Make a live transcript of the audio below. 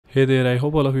Hey there, I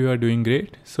hope all of you are doing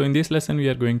great. So in this lesson we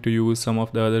are going to use some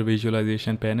of the other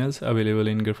visualization panels available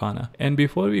in Grafana. And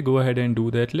before we go ahead and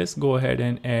do that, let's go ahead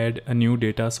and add a new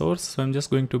data source. So I'm just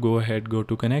going to go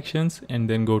to connections and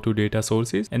then go to data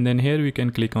sources. And then here we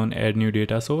can click on add new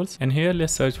data source. And here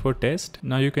let's search for test.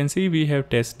 Now you can see we have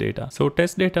test data. So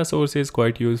test data source is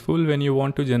quite useful when you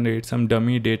want to generate some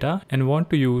dummy data and want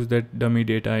to use that dummy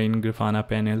data in Grafana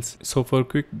panels. So for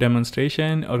quick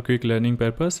demonstration or quick learning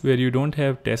purpose where you don't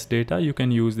have test data, you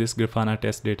can use this Grafana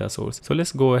test data source. So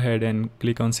let's go ahead and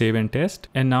click on save and test.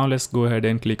 And now let's go ahead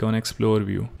and click on explore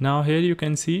view. Now here you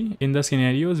can see in the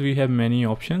scenarios we have many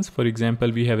options. For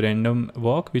example, we have random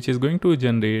walk, which is going to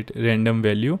generate random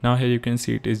value. Now here you can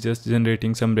see it is just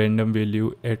generating some random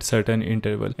value at certain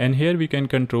interval. And here we can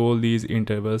control these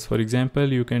intervals. For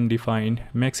example, you can define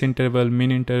max interval,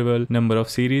 min interval, number of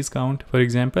series count. For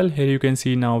example, here you can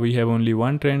see now we have only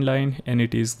one trend line and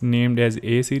it is named as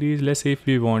A series. Let's say if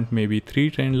we want maybe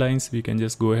 3 trend lines, we can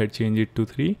just go ahead change it to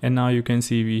 3. And now you can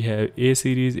see we have A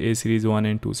series 1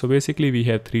 and 2. So basically we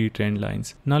have 3 trend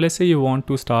lines. Now let's say you want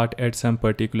to start at some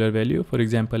particular value. For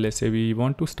example, let's say we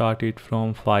want to start it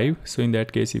from 5. So in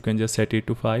that case you can just set it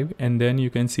to 5 and then you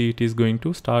can see it is going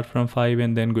to start from 5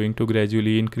 and then going to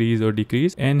gradually increase or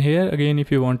decrease. And here again,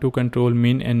 if you want to control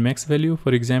min and max value,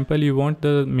 for example, you want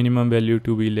the minimum value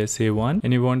to be, let's say 1,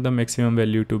 and you want the maximum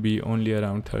value to be only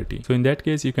around 30. So in that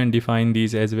case you can define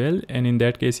these as well, and in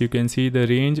that case you can see the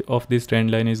range of this trend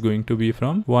line is going to be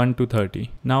from 1 to 30.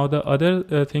 Now the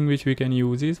other thing which we can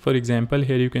use is, for example,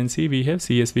 here you can see we have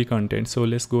CSV content. So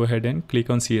let's go ahead and click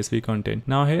on CSV content.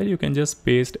 Now here you can just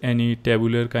paste any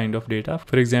tabular kind of data.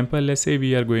 For example, let's say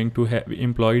we are going to have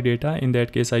employee data. In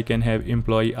that case I can have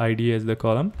employee ID as the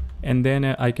column. And then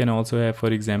I can also have,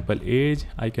 for example, age,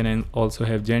 I can also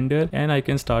have gender, and I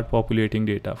can start populating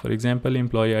data. For example,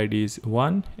 employee ID is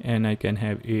 1 and I can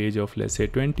have age of, let's say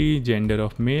 20, gender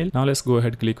of male. Now let's go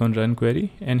ahead, click on run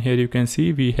query, and here you can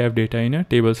see we have data in a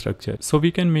table structure. So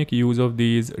we can make use of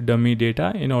these dummy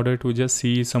data in order to just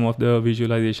see some of the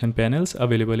visualization panels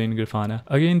available in Grafana.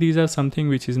 Again, these are something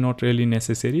which is not really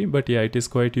necessary, but yeah, it is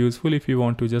quite useful if you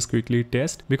want to just quickly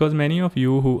test, because many of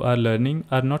you who are learning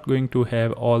are not going to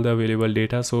have all the available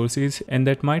data sources, and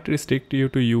that might restrict you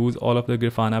to use all of the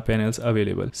Grafana panels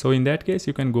available. So in that case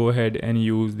you can go ahead and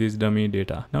use this dummy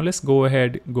data. Now let's go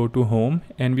ahead, go to home,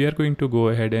 and we are going to go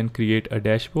ahead and create a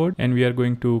dashboard, and we are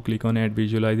going to click on add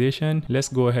visualization. Let's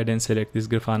go ahead and select this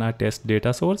Grafana test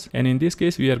data source, and in this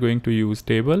case we are going to use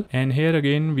table, and here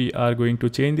again we are going to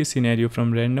change this scenario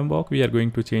from random walk, we are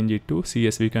going to change it to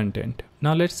CSV content.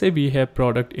 Now let's say we have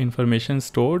product information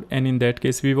stored, and in that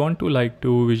case we want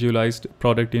to visualize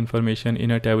product information in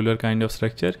a tabular kind of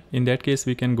structure. In that case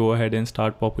we can go ahead and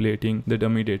start populating the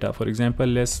dummy data. For example,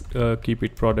 let's keep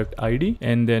it product ID,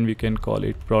 and then we can call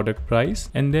it product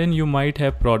price, and then you might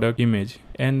have product image,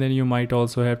 and then you might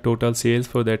also have total sales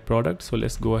for that product. So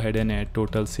let's go ahead and add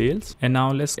total sales, and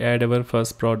now let's add our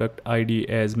first product ID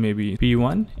as maybe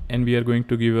P1, and we are going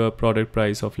to give a product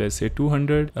price of, let's say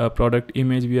 200. Product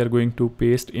image we are going to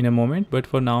paste in a moment, but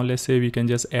for now let's say we can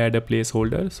just add a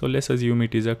placeholder. So let's assume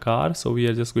it is a car, so we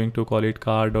are just going to call it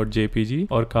car.jpg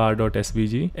or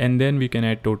car.svg, and then we can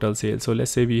add total sales. So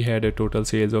let's say we had a total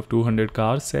sales of 200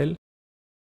 cars sell.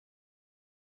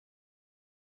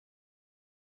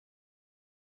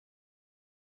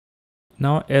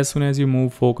 Now as soon as you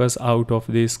move focus out of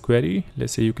this query,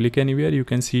 let's say you click anywhere, you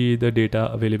can see the data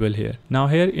available here. Now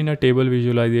here in a table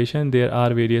visualization there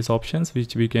are various options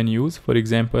which we can use. For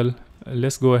example,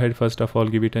 let's go ahead, first of all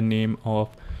give it a name of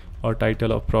or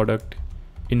title of product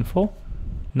info.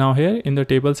 Now here in the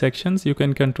table sections you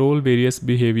can control various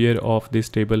behavior of this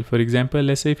table. For example,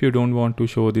 let's say if you don't want to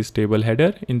show this table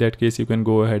header, in that case you can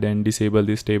go ahead and disable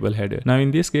this table header. Now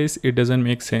in this case it doesn't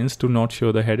make sense to not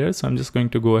show the header, so I'm just going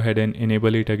to go ahead and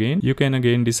enable it again. You can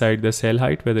again decide the cell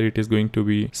height, whether it is going to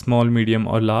be small, medium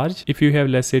or large. If you have,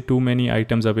 let's say, too many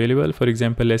items available, for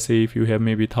example, let's say if you have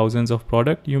maybe thousands of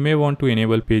product, you may want to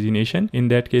enable pagination. In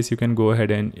that case you can go ahead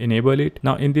and enable it.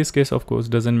 Now in this case of course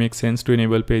doesn't make sense to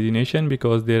enable pagination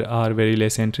because there are very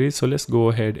less entries, so let's go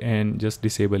ahead and just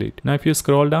disable it. Now if you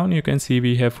scroll down you can see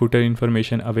we have footer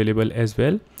information available as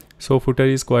well. So footer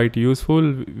is quite useful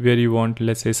where you want,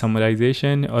 let's say,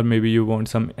 summarization, or maybe you want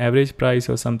some average price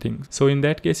or something. So in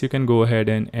that case you can go ahead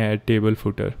and add table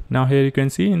footer. Now here you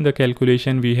can see in the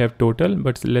calculation we have total,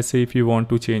 but let's say if you want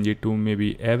to change it to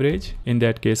maybe average, in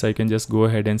that case I can just go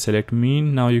ahead and select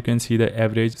mean. Now you can see the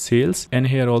average sales, and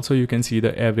here also you can see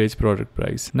the average product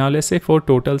price. Now let's say for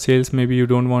total sales maybe you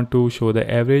don't want to show the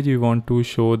average, you want to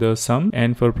show the sum,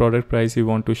 and for product price you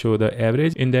want to show the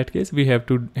average. In that case we have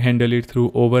to handle it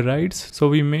through override overrides. So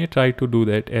we may try to do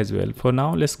that as well. For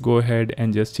now, let's go ahead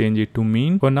and just change it to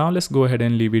mean. For now, let's go ahead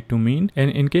and leave it to mean.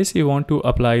 And in case you want to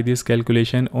apply this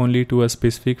calculation only to a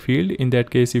specific field, in that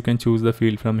case you can choose the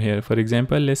field from here. For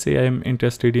example, let's say I am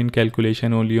interested in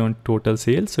calculation only on total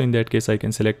sales. So in that case I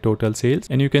can select total sales,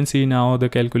 and you can see now the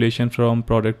calculation from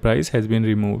product price has been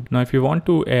removed. Now if you want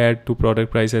to add to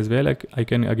product price as well, I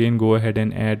can again go ahead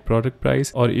and add product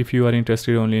price, or if you are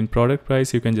interested only in product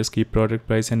price, you can just keep product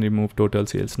price and remove total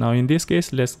sales. Now in this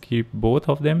case, let's keep both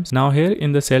of them. Now here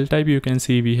in the cell type, you can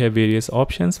see we have various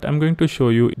options. I'm going to show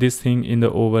you this thing in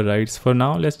the overrides. For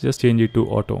now, let's just change it to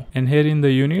auto. And here in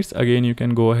the units, again you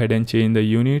can go ahead and change the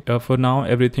unit. For now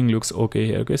everything looks okay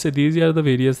here. Okay, so these are the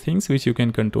various things which you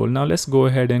can control. Now let's go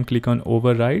ahead and click on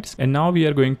overrides, and now we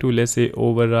are going to, let's say,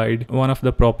 override one of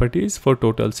the properties for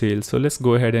total sales. So let's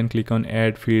go ahead and click on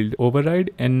add field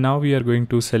override, and now we are going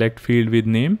to select field with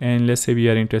name, and let's say we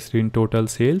are interested in total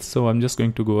sales. So I'm just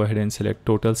going to go ahead and select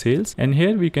total sales, and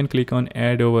here we can click on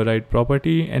add override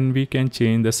property, and we can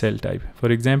change the cell type.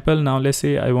 For example, now let's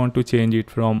say I want to change it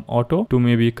from auto to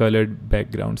maybe colored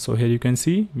background. So here you can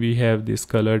see we have this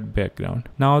colored background.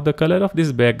 Now the color of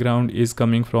this background is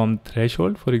coming from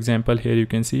threshold. For example, here you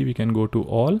can see we can go to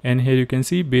all, and here you can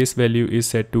see base value is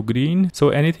set to green. So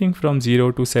anything from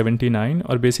 0 to 79,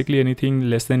 or basically anything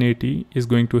less than 80, is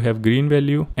going to have green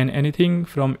value, and anything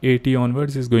from 80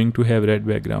 onwards is going to have red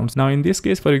backgrounds. Now in this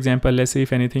case, for example, let's say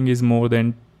if anything is more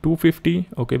than 250,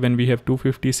 okay, when we have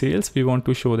 250 sales, we want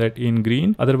to show that in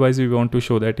green, otherwise we want to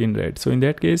show that in red. So in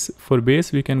that case, for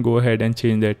base, we can go ahead and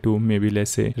change that to maybe,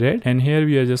 let's say, red, and here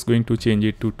we are just going to change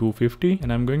it to 250,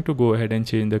 and I'm going to go ahead and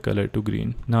change the color to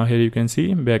green. Now here you can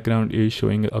see background is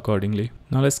showing accordingly.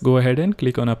 Now let's go ahead and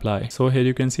click on apply. So here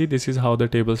you can see this is how the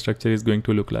table structure is going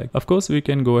to look like. Of course, we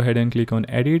can go ahead and click on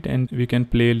edit, and we can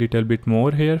play a little bit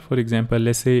more here. For example,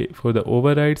 let's say for the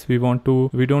overrides, we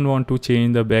don't want to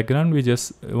change the background, we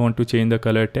just want to change the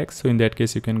color text. So in that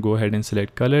case, you can go ahead and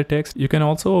select color text. You can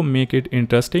also make it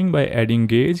interesting by adding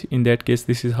gauge. In that case,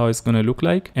 this is how it's going to look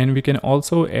like. And we can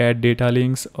also add data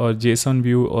links or JSON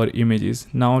view or images.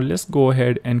 Now let's go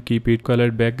ahead and keep it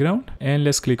colored background, and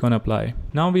let's click on apply.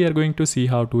 Now we are going to see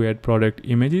how to add product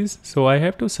images. So I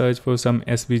have to search for some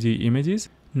SVG images.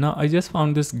 Now I just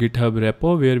found this GitHub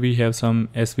repo where we have some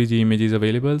SVG images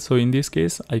available. So in this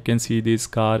case, I can see this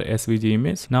car SVG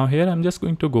image. Now here I'm just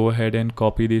going to go ahead and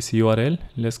copy this URL.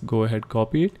 Let's go ahead,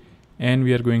 copy it, and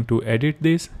we are going to edit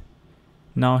this.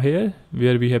 Now here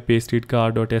where we have pasted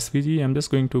car.svg, I'm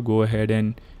just going to go ahead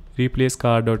and replace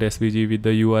car.svg with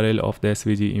the URL of the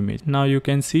SVG image. Now you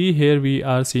can see here we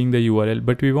are seeing the URL,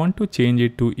 but we want to change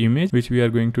it to image, which we are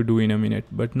going to do in a minute.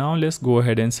 But now let's go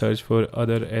ahead and search for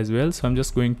other as well. So I'm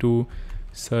just going to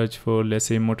search for, let's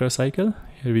say, motorcycle.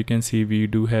 Here we can see we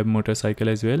do have motorcycle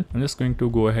as well. I'm just going to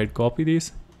go ahead, copy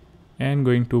this, and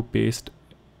going to paste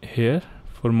here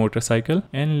for motorcycle,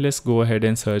 and let's go ahead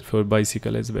and search for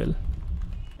bicycle as well.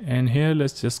 And here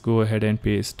let's just go ahead and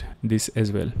paste this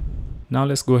as well. Now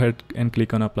let's go ahead and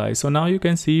click on apply. So now you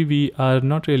can see we are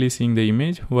not really seeing the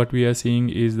image. What we are seeing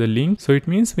is the link. So it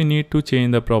means we need to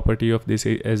change the property of this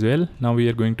as well. Now we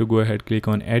are going to go ahead, click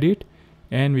on edit,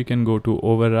 and we can go to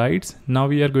overrides. Now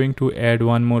we are going to add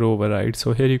one more override.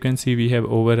 So here you can see we have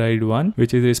override 1,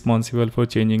 which is responsible for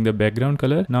changing the background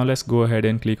color. Now let's go ahead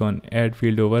and click on add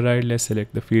field override. Let's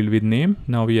select the field with name.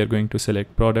 Now we are going to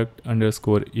select product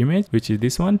underscore image, which is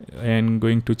this one, and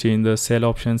going to change the cell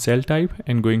option cell type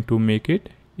and going to make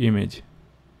it image,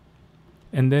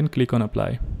 and then click on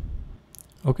apply.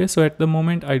 Okay, so at the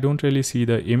moment I don't really see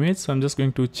the image, so I'm just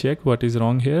going to check what is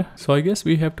wrong here. So I guess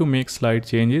we have to make slight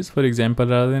changes. For example,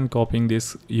 rather than copying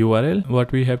this URL,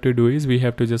 what we have to do is we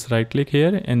have to just right click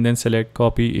here and then select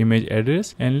copy image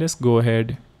address, and let's go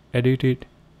ahead, edit it.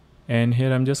 And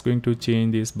here I'm just going to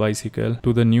change this bicycle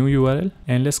to the new URL,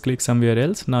 and let's click somewhere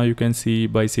else. Now you can see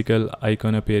bicycle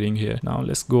icon appearing here. Now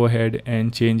let's go ahead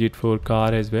and change it for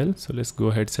car as well. So let's go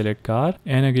ahead, select car,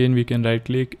 and again we can right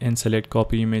click and select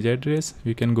copy image address.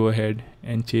 We can go ahead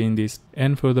and change this,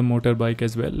 and for the motorbike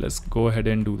as well, let's go ahead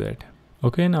and do that.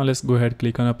 Okay, now let's go ahead,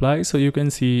 click on apply. So you can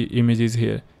see images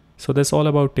here. So that's all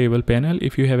about table panel.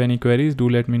 If you have any queries, do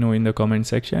let me know in the comment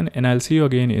section, and I'll see you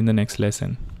again in the next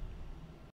lesson.